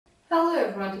Hello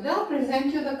everyone, today I'll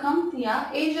present you the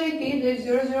CompTIA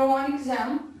HIT-001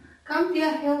 exam,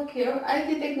 CompTIA Healthcare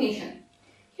IT Technician.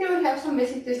 Here we have some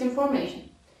basic test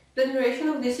information. The duration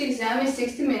of this exam is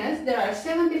 60 minutes, there are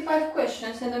 75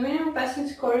 questions and the minimum passing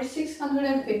score is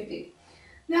 650.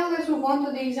 Now let's move on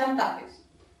to the exam topics.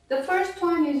 The first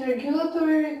one is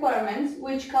regulatory requirements,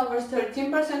 which covers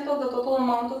 13% of the total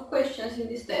amount of questions in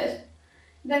this test.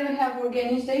 Then we have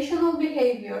organizational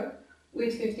behavior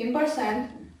with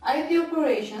 15%, IT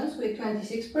operations with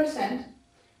 26%,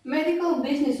 medical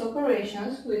business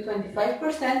operations with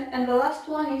 25%, and the last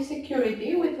one is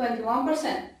security with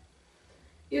 21%.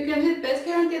 You can visit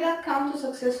PestGuarantee.com to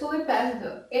successfully pass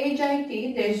the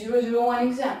HIT-001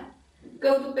 exam.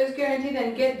 Go to Pest Guaranteed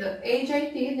and get the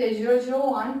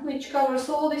HIT-001, which covers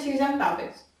all these exam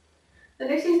topics. The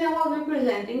next exam I'll be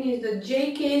presenting is the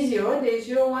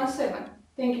JK0-017.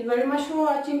 Thank you very much for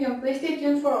watching and please stay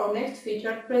tuned for our next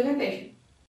featured presentation.